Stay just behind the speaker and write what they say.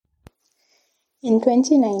In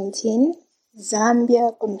 2019,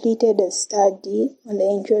 Zambia completed a study on the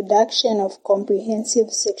introduction of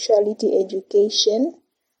comprehensive sexuality education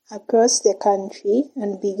across the country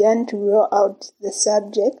and began to roll out the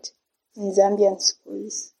subject in Zambian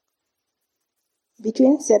schools.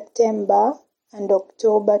 Between September and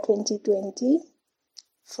October 2020,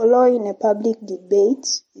 following a public debate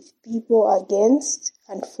with people against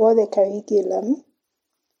and for the curriculum,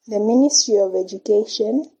 the Ministry of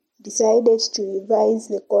Education decided to revise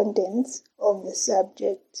the contents of the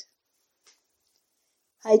subject.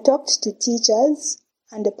 I talked to teachers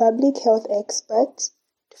and a public health expert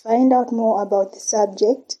to find out more about the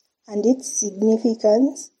subject and its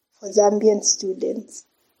significance for Zambian students.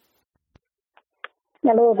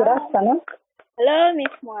 Hello, good afternoon. Hello,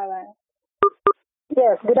 Miss Mwala.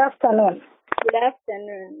 Yes, good afternoon. Good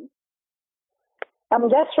afternoon. I'm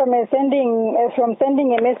just from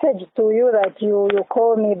sending a message to you that you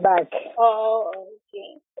call me back. Oh,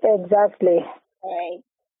 okay. Exactly. All right.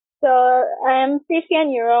 So I am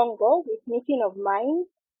Christian Urongo with Meeting of Minds.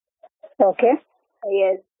 Okay.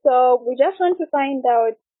 Yes. So we just want to find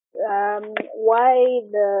out why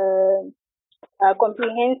the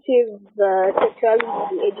comprehensive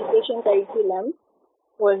sexuality education curriculum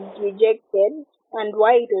was rejected and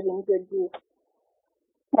why it was introduced.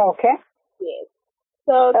 Okay. Yes.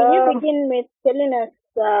 So can you begin with telling us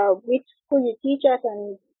which school you teach at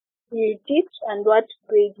and you teach and what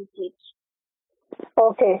grade you teach?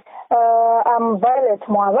 Okay. I'm Violet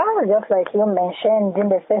Mwaba, just like you mentioned in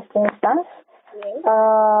the first instance. Yes.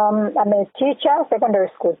 I'm a teacher, secondary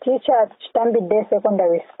school teacher at Chitambi Day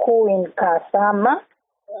Secondary School in Kasama,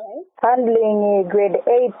 Right. handling grade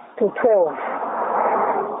 8 to 12.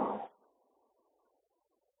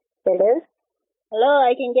 Hello? Hello,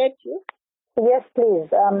 I can get you. Yes, please.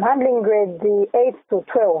 I'm handling grade 8 to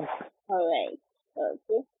 12. All right.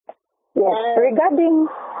 Okay. Yes. Regarding...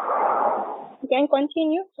 You can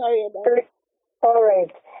continue. Sorry about that. All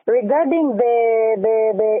right. Regarding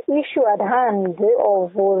the issue at hand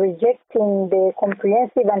of rejecting the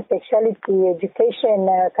comprehensive and sexuality education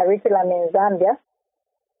curriculum in Zambia,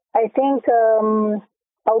 I think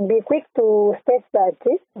I'll be quick to state that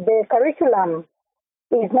the curriculum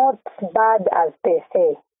is not bad as per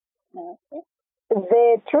se. Okay.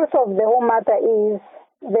 The truth of the whole matter is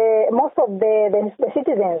most of the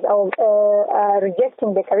citizens are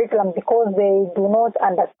rejecting the curriculum because they do not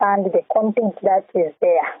understand the content that is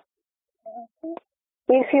there. Okay.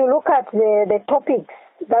 If you look at the topics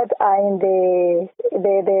that are in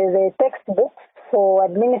the textbooks for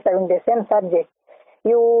administering the same subject,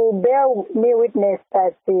 you bear me witness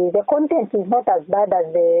that the content is not as bad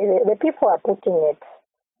as the people are putting it.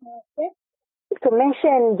 Okay. To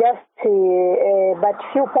mention just but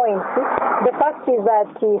few points, the fact is that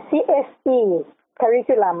CSE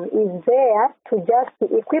curriculum is there to just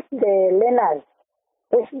equip the learners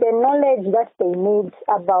with the knowledge that they need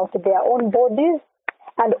about their own bodies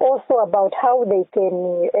and also about how they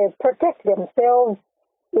can protect themselves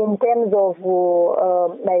in terms of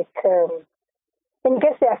in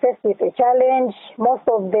case they are faced with a challenge. Most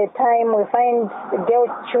of the time we find girl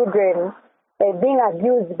children being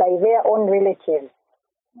abused by their own relatives.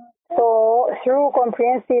 So through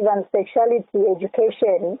comprehensive and sexuality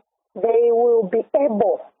education, they will be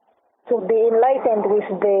able to be enlightened with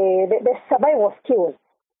the survival skills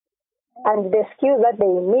and the skills that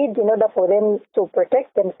they need in order for them to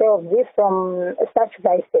protect themselves from such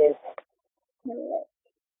vices.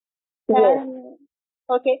 Yes.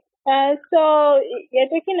 Okay. So you're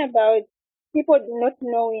talking about people not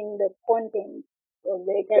knowing the content of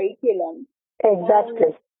the curriculum.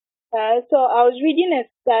 Exactly. So I was reading a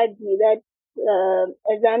study that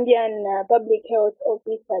a Zambian public health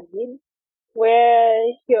officer did,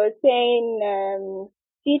 where he was saying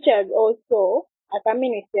teachers also are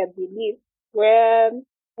coming with their beliefs, where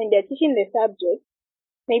when they're teaching the subject,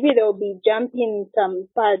 maybe they'll be jumping some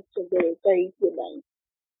parts of the curriculum.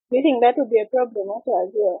 Do you think that would be a problem also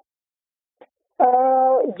as well?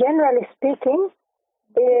 Generally speaking,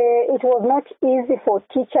 it was not easy for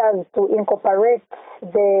teachers to incorporate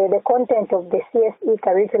the content of the CSE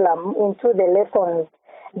curriculum into the lessons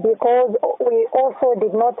because we also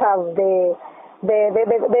did not have the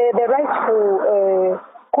rightful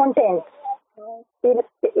content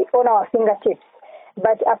on our fingertips.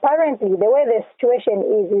 But apparently, the way the situation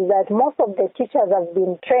is that most of the teachers have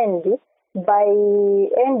been trained by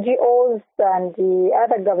NGOs and the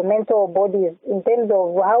other governmental bodies in terms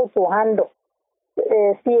of how to handle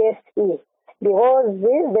CSE, because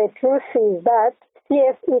the truth is that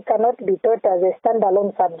CSE cannot be taught as a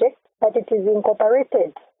standalone subject, but it is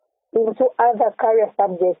incorporated into other career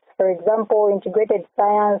subjects, for example, integrated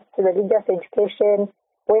science, religious education,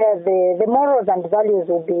 where the morals and values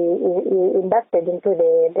will be inducted into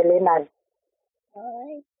the learners. All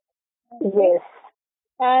right. Yes.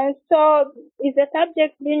 So is the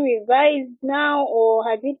subject being revised now, or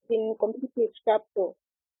has it been completely scrapped off?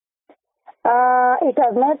 It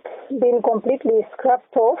has not been completely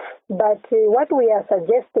scrapped off, but what we are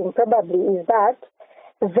suggesting probably is that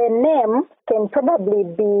the name can probably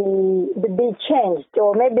be changed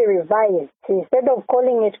or maybe revised. Instead of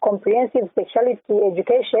calling it comprehensive sexuality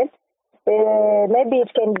education, maybe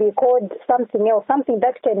it can be called something else, something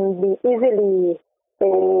that can be easily,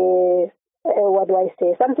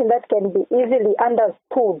 something that can be easily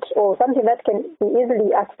understood, or something that can be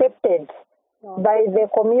easily accepted by the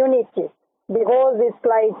community. Because it's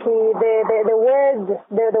like the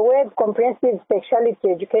word comprehensive sexuality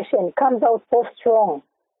education comes out so strong.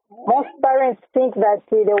 Most parents think that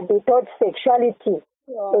they will be taught sexuality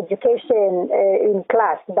education in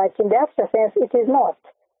class, but in the actual sense, it is not.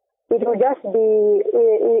 It will just be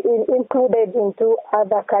included into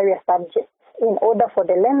other career subjects in order for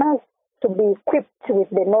the learners to be equipped with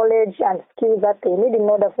the knowledge and skills that they need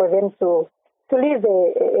in order for them to live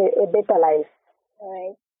a better life. All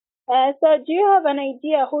right. So do you have an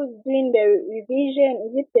idea who's doing the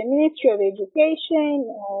revision? Is it the Ministry of Education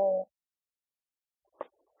or?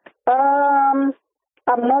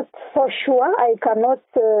 I'm not so sure. I cannot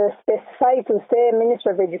specify to say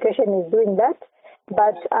Ministry of Education is doing that,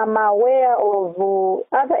 but I'm aware of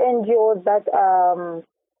other NGOs that are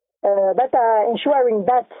ensuring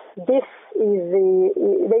that this is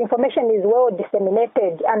the information is well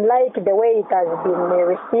disseminated, unlike the way it has been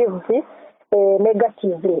received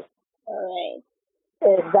negatively. All right.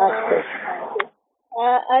 Exactly.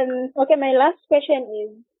 Okay, my last question is,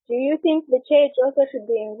 do you think the church also should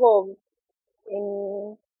be involved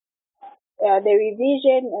in the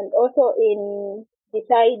revision and also in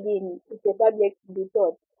deciding if the subject to be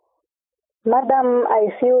taught? Madam, I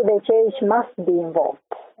feel the church must be involved.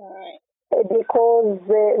 All right. Because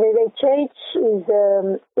the church is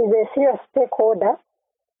a serious stakeholder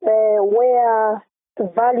where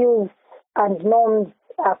values and norms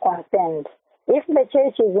are concerned. If the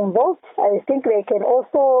church is involved, I think they can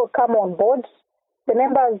also come on board. The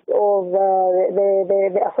members of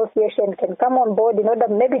the association can come on board in order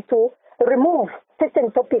maybe to remove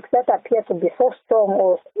certain topics that appear to be so strong,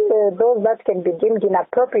 or those that can be deemed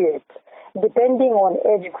inappropriate, depending on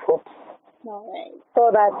age groups. All right.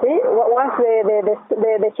 So that once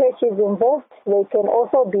the church is involved, they can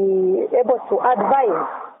also be able to advise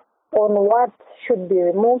on what should be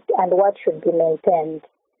removed and what should be maintained.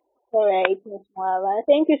 All right, Ms. Mwala.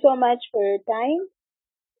 Thank you so much for your time.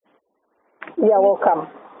 You're welcome.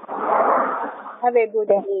 Have a good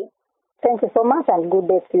day. Thank you so much, and good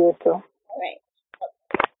day to you too. All right.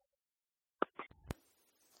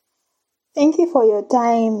 Thank you for your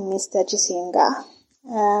time, Mr. Chisinga.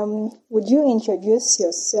 Would you introduce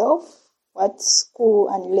yourself, what school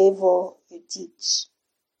and level you teach?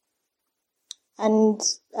 And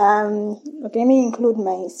let me include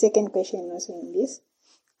my second question also in this.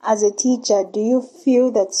 As a teacher, do you feel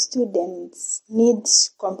that students need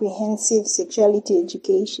comprehensive sexuality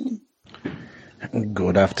education?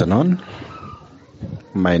 Good afternoon.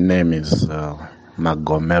 My name is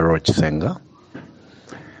Magomero Chisenga,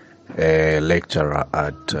 a lecturer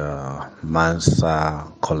at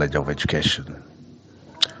Mansa College of Education.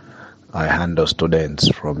 I handle students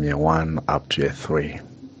from year 1 up to year 3.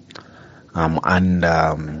 I'm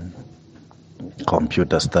under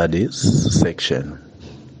computer studies section.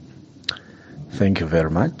 Thank you very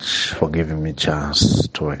much for giving me a chance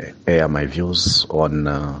to air my views on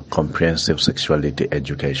comprehensive sexuality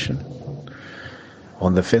education.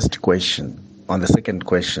 On the second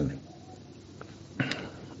question,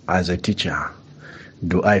 as a teacher,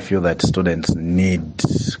 do I feel that students need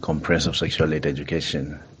comprehensive sexuality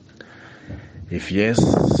education? If yes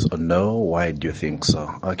or no, why do you think so?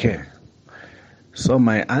 Okay. So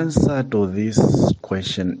my answer to this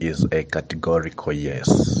question is a categorical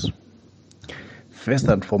yes. First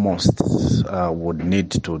and foremost, I would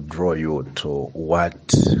need to draw you to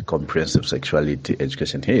what comprehensive sexuality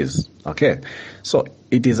education is. Okay, so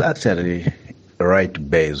it is actually a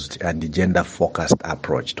right-based and gender-focused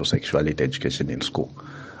approach to sexuality education in school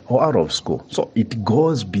or out of school. So it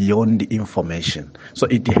goes beyond information. So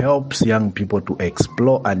it helps young people to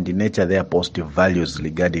explore and nurture their positive values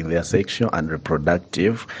regarding their sexual and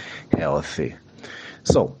reproductive health.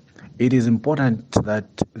 So it is important that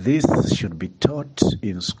this should be taught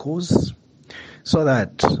in schools so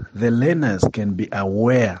that the learners can be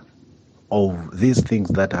aware of these things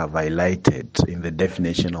that are highlighted in the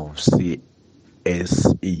definition of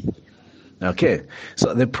CSE. Okay,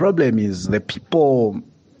 so the problem is the people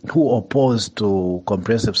who oppose to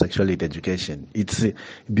comprehensive sexuality education, it's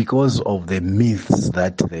because of the myths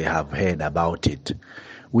that they have heard about it.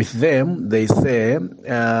 With them, they say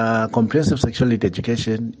comprehensive sexuality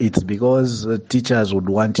education, it's because teachers would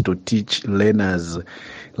want to teach learners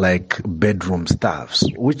like bedroom stuffs,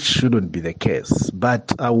 which shouldn't be the case.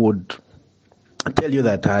 But I would tell you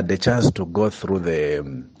that I had the chance to go through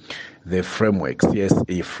the framework,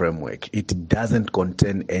 CSE framework. It doesn't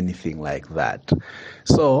contain anything like that.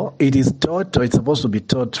 So it is taught, or it's supposed to be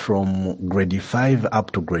taught from grade 5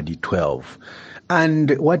 up to grade 12.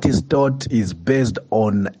 And what is taught is based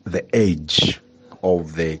on the age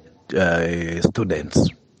of the students.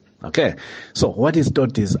 Okay, so what is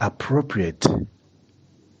taught is appropriate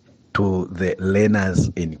to the learners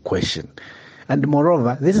in question. And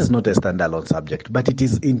moreover, this is not a standalone subject, but it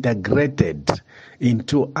is integrated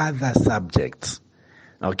into other subjects.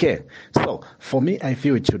 Okay, so for me, I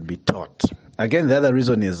feel it should be taught. Again, the other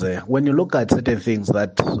reason is when you look at certain things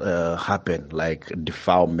that happen, like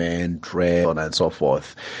defilement, rape, and so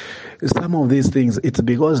forth, some of these things, it's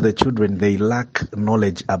because the children, they lack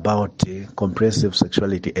knowledge about comprehensive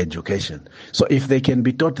sexuality education. So if they can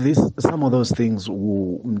be taught this, some of those things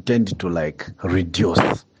will tend to like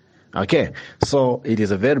reduce. Okay, so it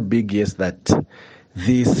is a very big yes that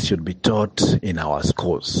this should be taught in our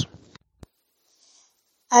schools.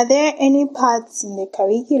 Are there any parts in the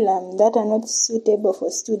curriculum that are not suitable for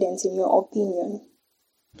students, in your opinion?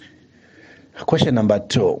 Question number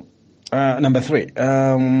 3.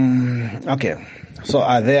 Okay, so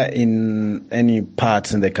are there in any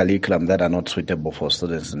parts in the curriculum that are not suitable for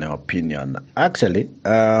students, in your opinion? Actually,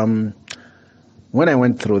 when I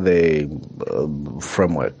went through the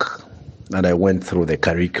framework and I went through the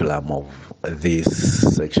curriculum of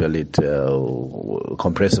this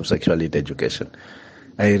comprehensive sexuality education,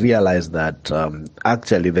 I realized that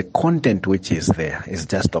actually the content which is there is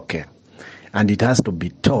just okay. And it has to be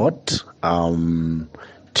taught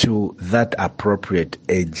to that appropriate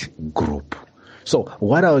age group. So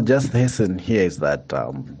what I'll just hasten here is that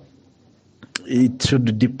it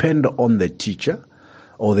should depend on the teacher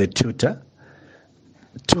or the tutor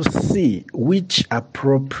to see which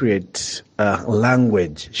appropriate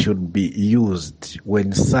language should be used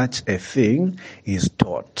when such a thing is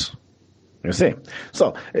taught. You see?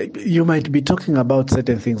 So you might be talking about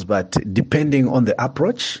certain things, but depending on the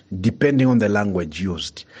approach, depending on the language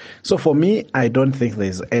used. So for me, I don't think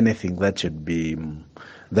there's anything that should be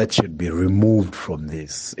removed from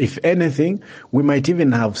this. If anything, we might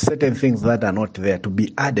even have certain things that are not there to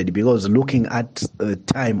be added, because looking at the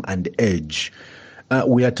time and age,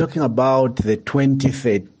 we are talking about the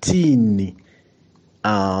 2013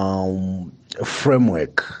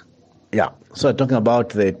 framework. Yeah, so we're talking about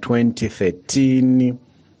the 2013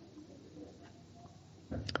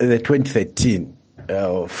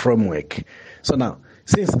 framework. So now,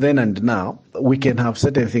 since then and now, we can have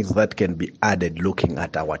certain things that can be added looking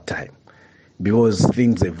at our time, because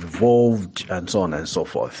things have evolved and so on and so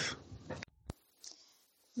forth.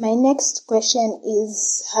 My next question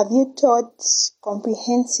is, have you taught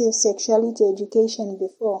comprehensive sexuality education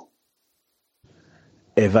before?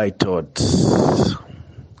 Have I taught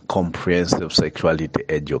comprehensive sexuality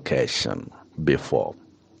education before?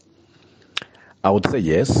 I would say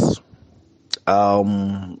yes.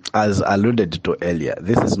 As alluded to earlier,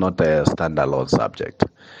 this is not a standalone subject.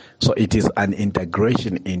 So it is an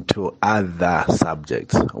integration into other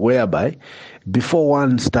subjects, whereby before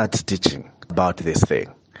one starts teaching about this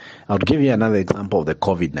thing, I'll give you another example of the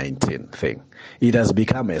COVID-19 thing. It has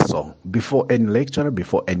become a song. Before any lecturer,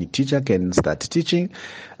 before any teacher can start teaching,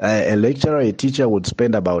 a teacher would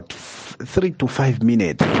spend about 3 to 5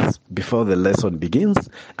 minutes before the lesson begins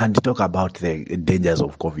and talk about the dangers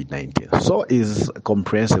of COVID-19. So is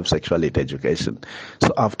comprehensive sexuality education.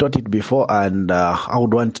 So I've taught it before, and I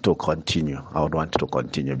would want to continue.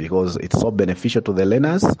 Because it's so beneficial to the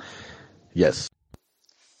learners. Yes.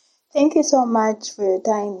 Thank you so much for your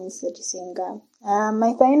time, Mr. Chisenga.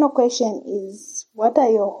 My final question is, what are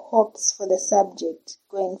your hopes for the subject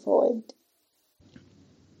going forward?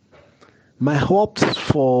 My hopes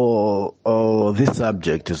for this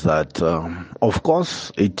subject is that, of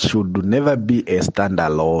course, it should never be a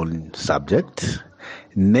standalone subject.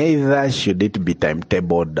 Neither should it be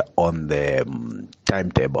timetabled on the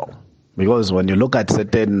timetable. Because when you look at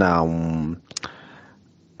certain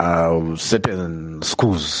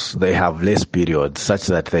schools, they have less periods such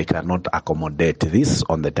that they cannot accommodate this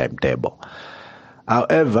on the timetable.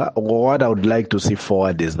 However, what I would like to see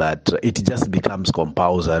forward is that it just becomes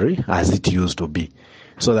compulsory as it used to be,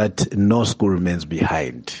 so that no school remains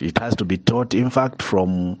behind. It has to be taught, in fact,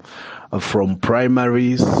 from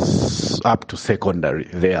primaries up to secondary,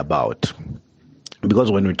 thereabout. Because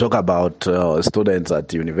when we talk about students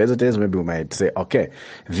at universities, maybe we might say, okay,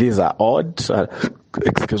 these are odd.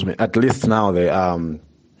 Excuse me. At least now they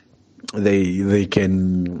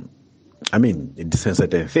can, discern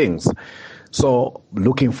certain things. So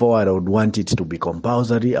looking forward, I would want it to be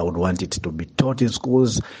compulsory. I would want it to be taught in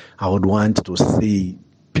schools. I would want to see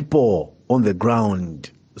people on the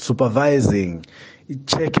ground supervising,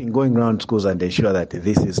 checking, going around schools and ensure that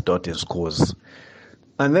this is taught in schools.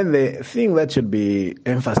 And then the thing that should be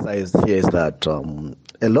emphasized here is that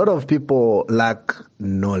a lot of people lack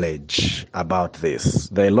knowledge about this.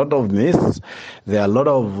 There are a lot of myths. There are a lot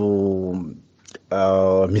of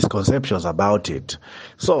misconceptions about it.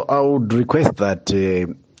 So I would request that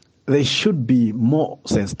there should be more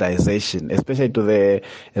sensitization, especially to the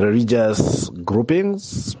religious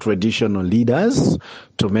groupings, traditional leaders,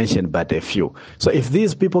 to mention but a few. So if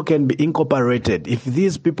these people can be incorporated, if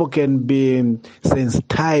these people can be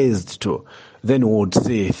sensitized to, then we would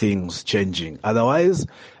see things changing. Otherwise,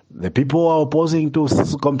 the people who are opposing to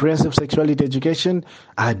comprehensive sexuality education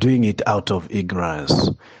are doing it out of ignorance.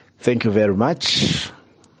 Thank you very much.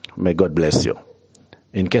 May God bless you.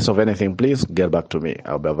 In case of anything, please get back to me.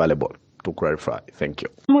 I'll be available to clarify. Thank you.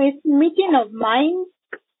 With meeting of minds,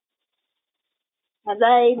 as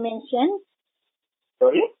I mentioned.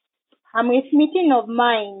 Sorry? I'm with meeting of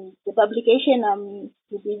minds, the publication I'm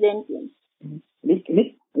representing.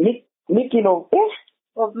 Meeting of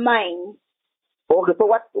Of minds. Okay, so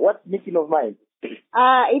what meeting of minds?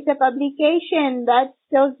 It's a publication that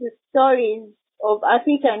tells the stories of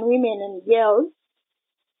African women and girls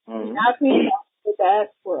in Africa, the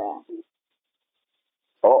diaspora.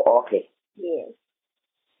 Oh, okay. Yes.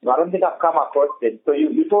 No, I don't think I've come across it. So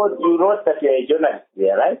you wrote that you're a journalist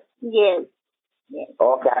there, right? Yes. Yes.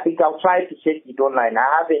 Okay, I think I'll try to check it online. I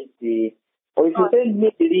haven't. Or if you send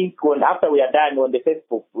me the link after we are done on the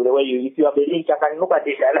Facebook, if you have the link, I can look at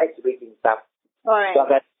it. I like reading stuff. All right. So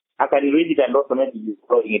I can read it and also maybe use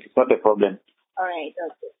it. It's not a problem. All right.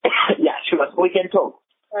 Okay. Yeah, sure. So we can talk.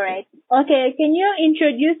 All right. Okay. Can you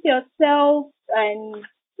introduce yourself and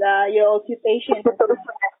your occupation?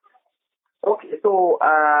 Okay. So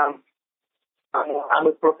I'm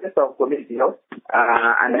a professor of community health,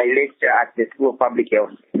 and I lecture at the School of Public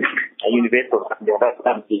Health at University of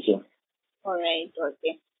Zambia teaching. All right.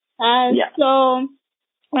 Okay. So,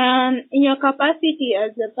 in your capacity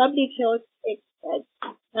as a public health expert,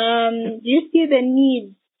 do you see the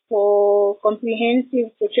need for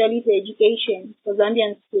comprehensive sexuality education for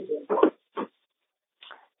Zambian students?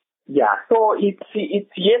 Yeah. So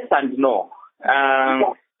it's yes and no.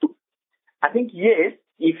 I think yes,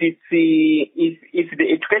 if the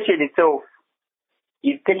education itself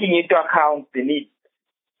is taking into account the needs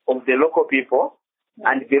of the local people,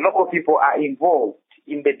 and the local people are involved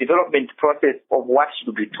in the development process of what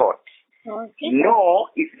should be taught. Okay. No,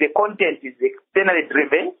 if the content is externally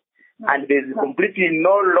driven and there's completely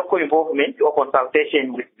no local involvement or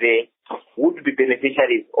consultation with the would-be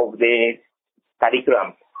beneficiaries of the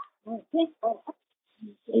curriculum. Okay.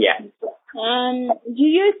 Yeah. Do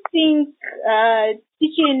you think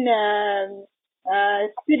teaching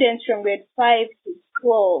students from grade 5 to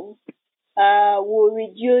 12 will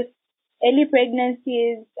reduce early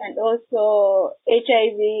pregnancies and also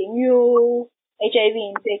new HIV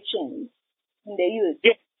infections in the youth?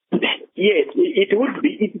 Yes, it would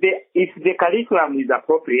be if the curriculum is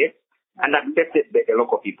appropriate and accepted by the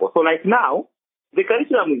local people. So like now, the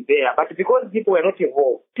curriculum is there, but because people were not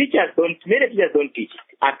involved, many teachers don't teach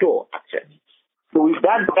it at all, actually. So we've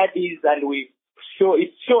done studies and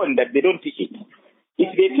it's shown that they don't teach it.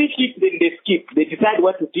 If they teach it, then they skip. They decide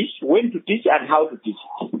what to teach, when to teach, and how to teach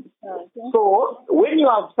it. Okay. So when you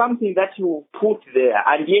have something that you put there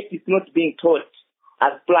and yet it's not being taught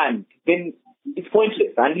as planned, then it's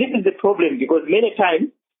pointless. And this is the problem, because many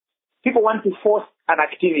times people want to force an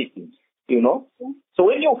activity, Okay. So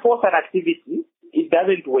when you force an activity, it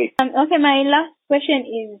doesn't work. Okay, my last question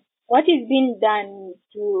is, what is being done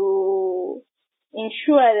to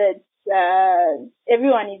ensure that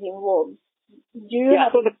everyone is involved? Do you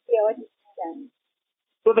have to say what is being done?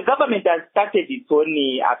 So the government has started its own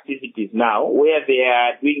activities now, where they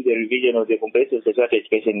are doing the revision of the comprehensive sexuality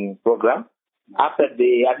education program. After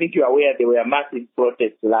I think you are aware, there were massive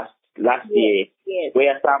protests last year, yes,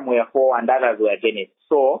 where some were for and others were against.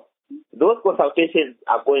 So those consultations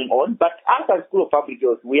are going on. But as a School of Public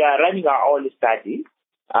Health, we are running our own studies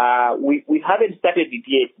We haven't started it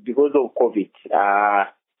yet because of COVID.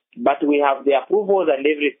 But we have the approvals and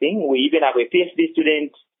everything. We even have a PhD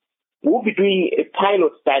student who will be doing a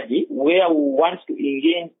pilot study where we want to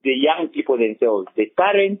engage the young people themselves, the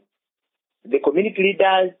parents, the community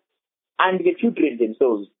leaders, and the children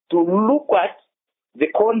themselves to look at the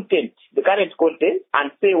content, the current content,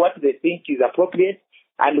 and say what they think is appropriate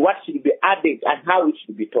and what should be added and how it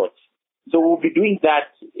should be taught. So we'll be doing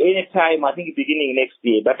that anytime, I think beginning next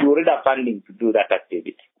year, but we already have funding to do that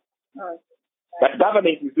activity. Okay. But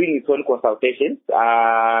government is doing its own consultations.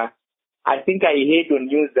 I think I heard on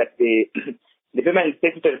news that the Permanent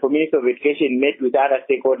Secretary for Ministry of Education met with other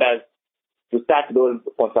stakeholders to start those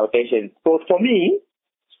consultations. So for me,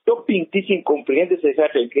 stopping teaching comprehensive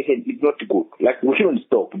sexuality education is not good. Like, we shouldn't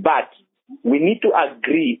stop, but we need to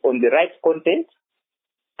agree on the right content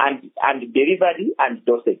and delivery and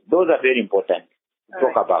dosage. Those are very important to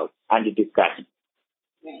talk about and discuss.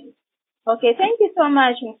 Right. Okay, thank you so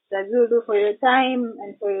much, Mr. Zulu, for your time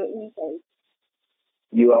and for your insights.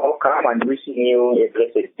 You are welcome and wishing you a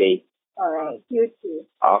blessed day. All right, you too.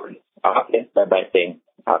 Okay. Bye-bye. Thanks.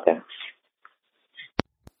 Okay.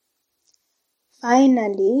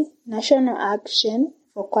 Finally, National Action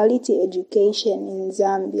for Quality Education in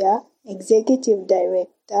Zambia Executive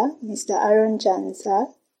Director Mr. Aaron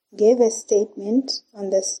Jansa gave a statement on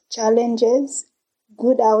the challenges,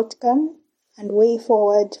 good outcome, and way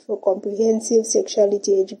forward for comprehensive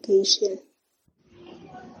sexuality education.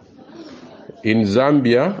 In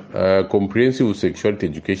Zambia, comprehensive sexuality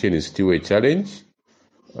education is still a challenge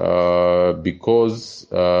because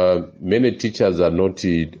many teachers are not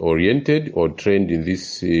oriented or trained in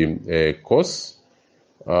this course.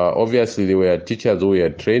 Obviously, there were teachers who were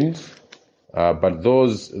trained, but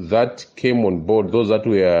those that came on board, those that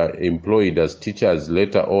were employed as teachers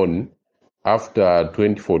later on, after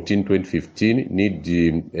 2014, 2015, need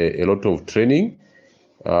a lot of training.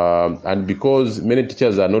 And because many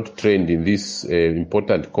teachers are not trained in this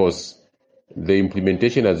important course, the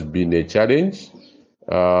implementation has been a challenge.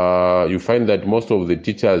 You find that most of the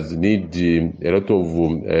teachers need a lot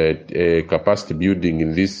of capacity building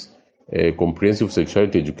in this comprehensive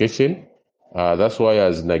sexuality education. That's why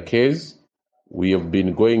as NACES, we have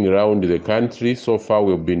been going around the country. So far,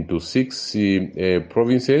 we've been to 6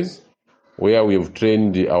 provinces where we have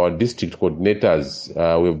trained our district coordinators.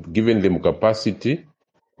 We've given them capacity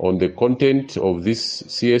on the content of this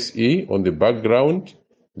CSE, on the background,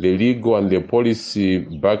 the legal and the policy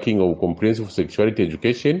backing of comprehensive sexuality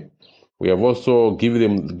education. We have also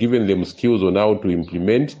given them skills on how to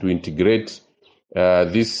implement, to integrate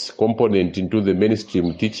this component into the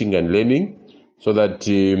mainstream teaching and learning, so that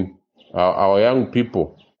our young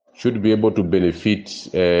people should be able to benefit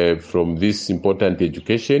from this important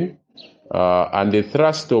education. And the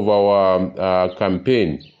thrust of our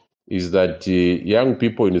campaign is that young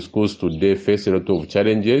people in schools today face a lot of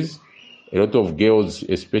challenges. A lot of girls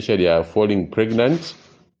especially are falling pregnant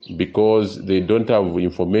because they don't have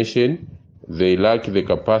information, they lack the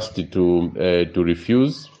capacity to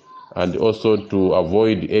refuse and also to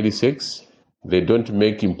avoid early sex. They don't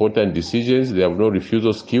make important decisions, they have no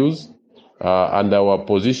refusal skills. And our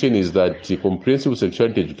position is that comprehensive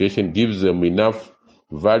sexuality education gives them enough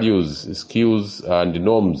values, skills, and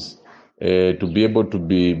norms to be able to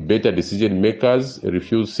be better decision makers,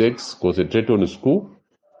 refuse sex, concentrate on school.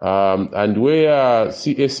 And where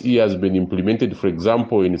CSE has been implemented, for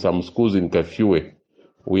example, in some schools in Kafue,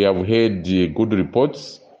 we have had good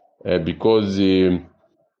reports because they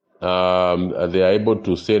are able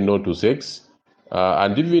to say no to sex.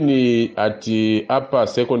 And even at the upper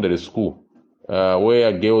secondary school,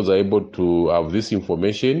 where girls are able to have this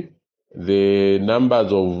information, the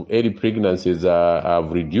numbers of early pregnancies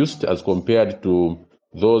have reduced as compared to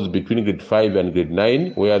those between grade 5 and grade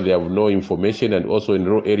 9, where they have no information, and also in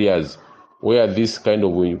rural areas where this kind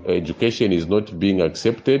of education is not being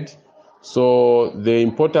accepted. So the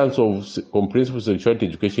importance of comprehensive sexuality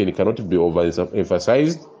education cannot be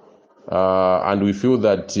overemphasized, and we feel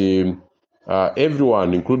that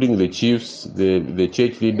everyone, including the chiefs, the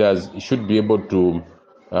church leaders, should be able to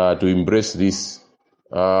embrace this.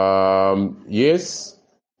 Yes,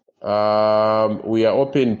 we are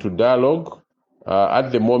open to dialogue.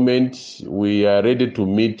 At the moment, we are ready to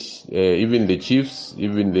meet even the chiefs,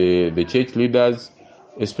 even the church leaders,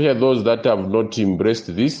 especially those that have not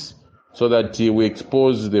embraced this, so that we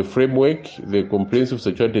expose the framework, the comprehensive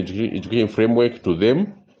sexuality education framework to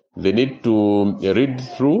them. They need to read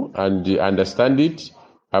through and understand it,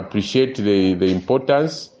 appreciate the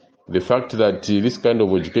importance, the fact that this kind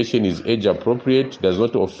of education is age appropriate, does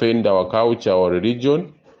not offend our culture or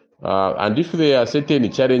religion. And if there are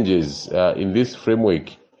certain challenges in this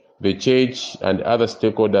framework, the church and other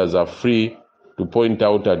stakeholders are free to point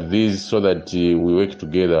out at these so that we work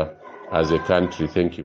together as a country. Thank you.